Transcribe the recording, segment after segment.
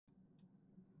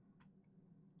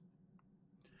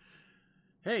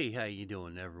Hey, how you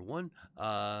doing, everyone?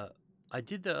 I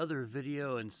did the other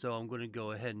video, and so I'm going to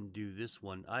go ahead and do this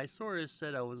one. I sort of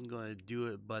said I wasn't going to do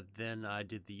it, but then I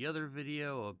did the other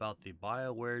video about the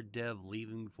BioWare dev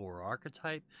leaving for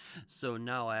Archetype, so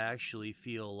now I actually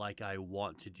feel like I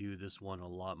want to do this one a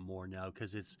lot more now,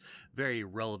 because it's very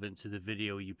relevant to the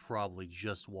video you probably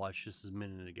just watched just a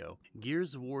minute ago.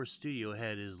 Gears of War studio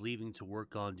head is leaving to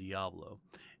work on Diablo,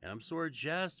 and I'm sort of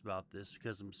jazzed about this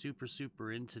because I'm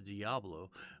super into Diablo,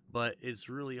 but it's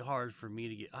really hard for me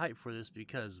to get hyped for this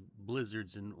because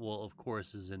Blizzard's of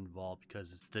course is involved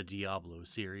because it's the Diablo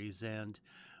series, and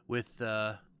with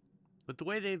with the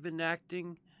way they've been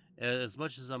acting, as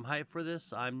much as I'm hyped for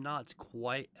this, I'm not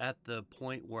quite at the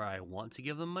point where I want to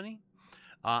give them money.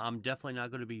 I'm definitely not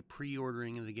going to be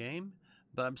pre-ordering the game,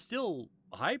 but I'm still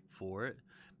hyped for it.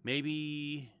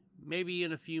 Maybe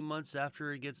in a few months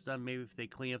after it gets done, maybe if they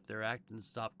clean up their act and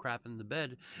stop crapping the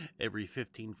bed every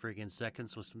 15 friggin'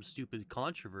 seconds with some stupid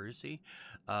controversy,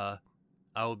 I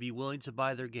will be willing to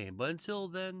buy their game. But until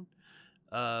then,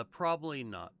 probably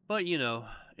not. But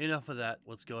enough of that.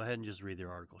 Let's go ahead and just read their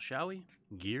article, shall we?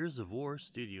 Gears of War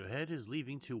studio head is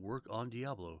leaving to work on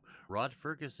Diablo. Rod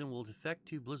Ferguson will defect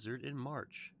to Blizzard in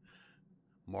March.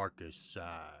 Marcus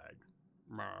sighed.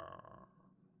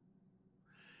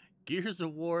 Gears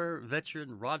of War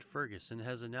veteran Rod Ferguson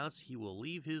has announced he will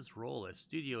leave his role as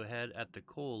studio head at the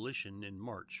Coalition in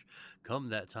March. Come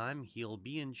that time, he'll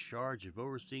be in charge of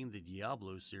overseeing the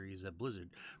Diablo series at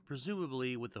Blizzard,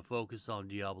 presumably with a focus on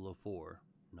Diablo 4.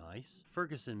 Nice.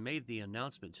 Ferguson made the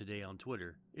announcement today on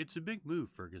Twitter. It's a big move.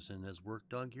 Ferguson has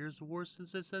worked on Gears of War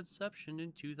since its inception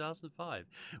in 2005,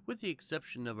 with the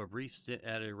exception of a brief stint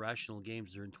at Irrational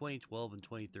Games during 2012 and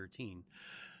 2013.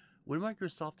 When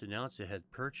Microsoft announced it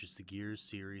had purchased the Gears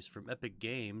series from Epic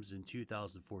Games in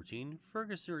 2014,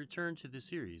 Ferguson returned to the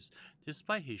series.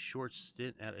 Despite his short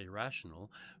stint at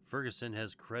Irrational, Ferguson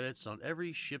has credits on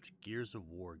every shipped Gears of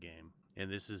War game. And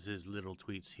this is his little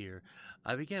tweets here.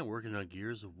 I began working on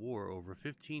Gears of War over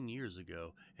 15 years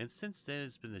ago, and since then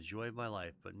it's been the joy of my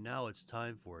life, but now it's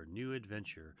time for a new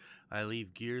adventure. I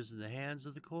leave Gears in the hands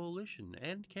of the Coalition,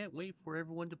 and can't wait for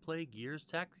everyone to play Gears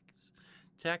Tactics.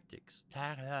 On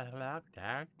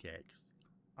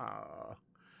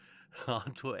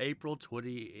April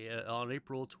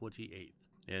 28th.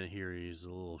 And here is a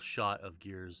little shot of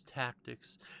Gears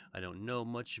Tactics. I don't know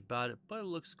much about it, but it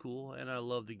looks cool, and I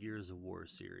love the Gears of War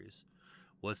series.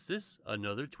 What's this?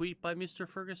 Another tweet by Mr.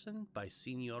 Ferguson? By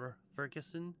Senior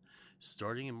Ferguson?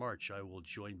 Starting in March, I will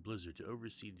join Blizzard to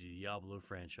oversee the Diablo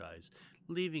franchise.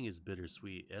 Leaving is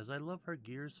bittersweet, as I love our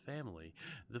Gears family,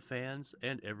 the fans,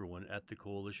 and everyone at the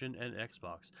Coalition and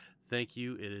Xbox. Thank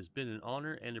you. It has been an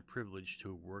honor and a privilege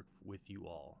to work with you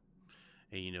all.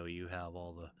 And you have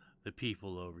all the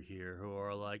people over here who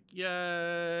are like,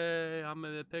 yay, I'm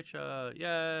in the picture,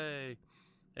 yay,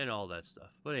 and all that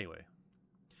stuff. But anyway,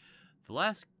 the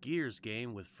last Gears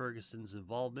game with Ferguson's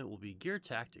involvement will be Gear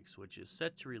Tactics, which is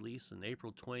set to release on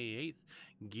April 28th.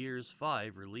 Gears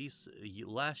 5 released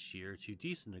last year to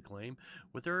decent acclaim,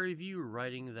 with a review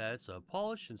writing that it's a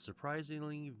polished and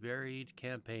surprisingly varied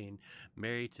campaign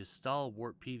married to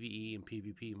stalwart PvE and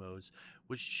PvP modes,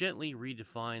 which gently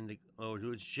refine the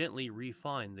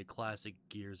classic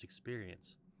Gears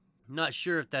experience. Not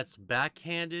sure if that's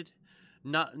backhanded.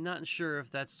 Not sure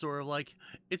if that's sort of like,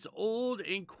 it's old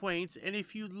and quaint, and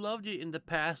if you loved it in the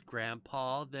past,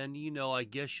 Grandpa, then I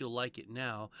guess you'll like it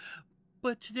now.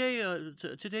 But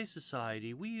today's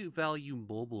society, we value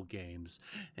mobile games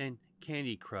and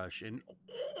Candy Crush and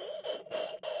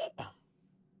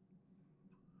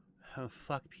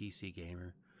fuck PC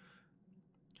Gamer.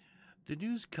 The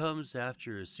news comes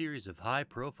after a series of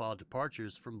high-profile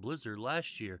departures from Blizzard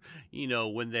last year.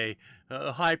 When they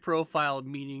high-profile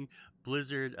meaning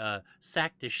Blizzard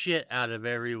sacked the shit out of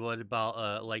everyone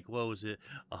about what was it,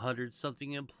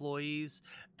 100-something employees,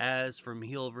 as from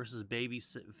Heel versus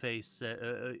Babyface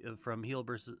from Heel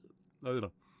versus.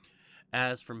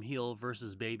 As from Heel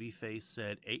versus Babyface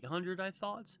said 800, I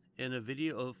thought, in a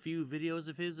few videos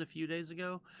of his a few days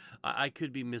ago. I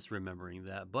could be misremembering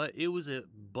that, but it was a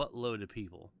buttload of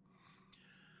people.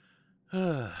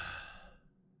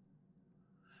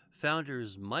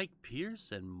 Founders Mike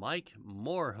Pierce and Mike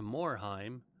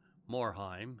Morhaime,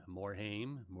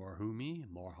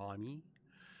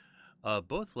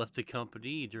 both left the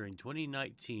company during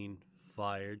 2019,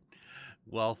 fired,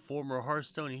 while former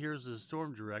Hearthstone Heroes of the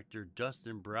Storm director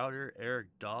Dustin Browder, Eric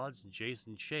Dodds, and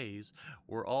Jason Chase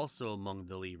were also among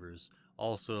the leavers,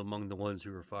 also among the ones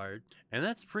who were fired. And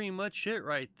that's pretty much it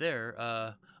right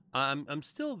there. I'm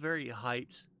still very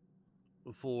hyped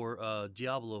for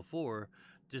Diablo 4,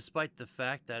 despite the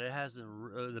fact that it hasn't,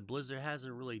 the Blizzard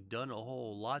hasn't really done a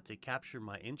whole lot to capture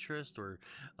my interest or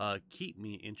keep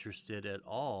me interested at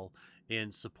all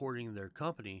in supporting their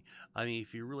company. I mean,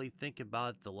 if you really think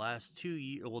about the last 2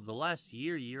 years, well, the last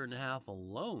year and a half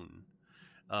alone,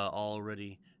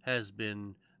 already has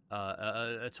been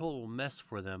a total mess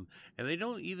for them, and they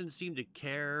don't even seem to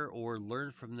care or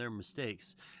learn from their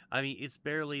mistakes. I mean, it's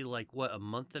barely like what, a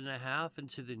month and a half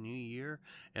into the new year,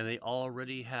 and they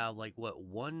already have like what,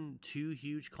 1, 2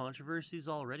 huge controversies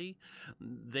already.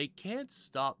 They can't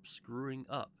stop screwing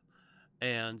up,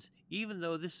 and even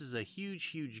though this is a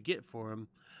huge get for him,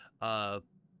 uh,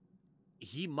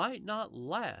 he might not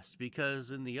last, because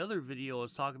in the other video I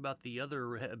was talking about the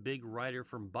other big writer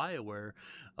from BioWare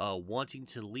wanting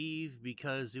to leave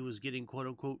because it was getting quote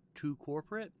unquote too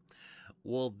corporate.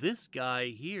 Well, this guy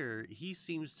here, he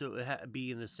seems to be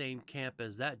in the same camp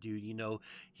as that dude. You know,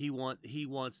 he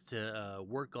wants to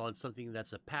work on something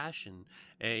that's a passion,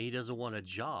 and he doesn't want a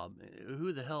job.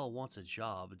 Who the hell wants a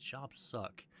job? Jobs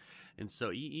suck. And so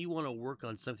you want to work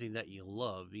on something that you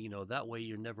love, you know, that way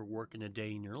you're never working a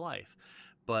day in your life.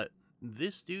 But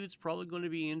this dude's probably going to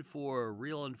be in for a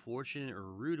real unfortunate or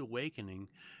rude awakening,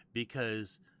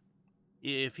 because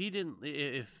if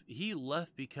he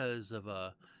left because of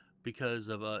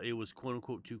it was quote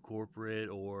unquote too corporate,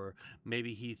 or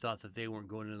maybe he thought that they weren't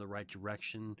going in the right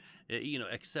direction, you know,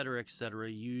 et cetera,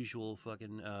 usual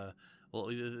fucking well,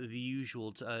 the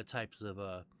usual types of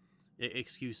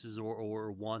excuses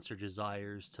or wants or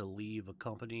desires to leave a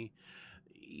company,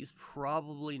 he's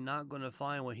probably not going to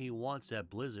find what he wants at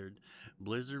Blizzard.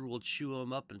 Blizzard will chew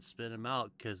him up and spit him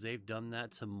out, because they've done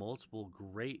that to multiple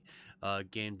great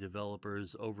game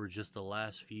developers over just the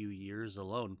last few years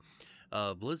alone.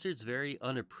 Blizzard's very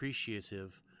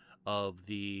unappreciative of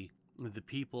the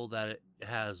people that it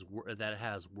has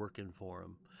working for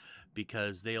him,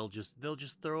 because they'll just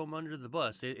throw them under the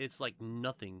bus. It's like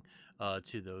nothing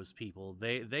to those people.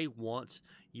 They want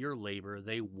your labor,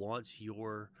 they want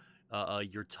your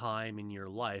time in your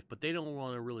life, but they don't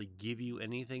want to really give you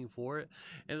anything for it,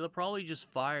 and they'll probably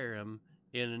just fire him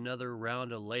in another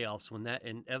round of layoffs when that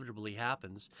inevitably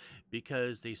happens,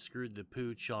 because they screwed the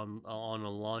pooch on a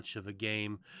launch of a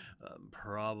game,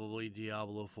 probably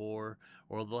Diablo 4,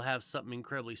 or they'll have something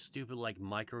incredibly stupid like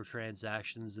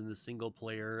microtransactions in the single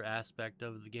player aspect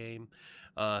of the game.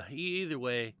 Either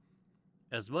way,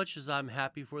 as much as I'm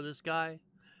happy for this guy,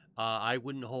 I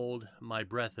wouldn't hold my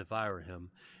breath if I were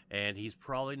him, and he's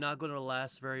probably not going to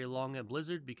last very long at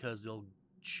Blizzard, because they'll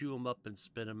chew him up and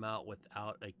spit him out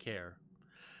without a care.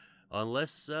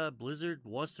 Unless Blizzard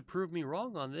wants to prove me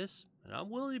wrong on this, and I'm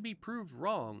willing to be proved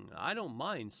wrong. I don't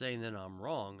mind saying that I'm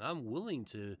wrong. I'm willing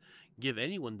to give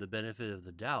anyone the benefit of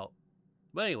the doubt.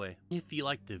 But anyway, if you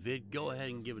liked the vid, go ahead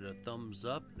and give it a thumbs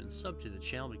up and sub to the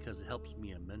channel, because it helps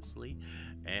me immensely.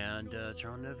 And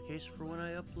turn on notifications for when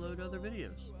I upload other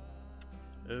videos.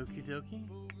 Okie dokie.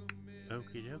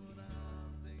 Okie dokie.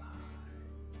 Bye.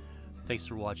 Thanks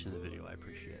for watching the video. I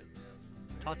appreciate it.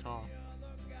 Ta-ta.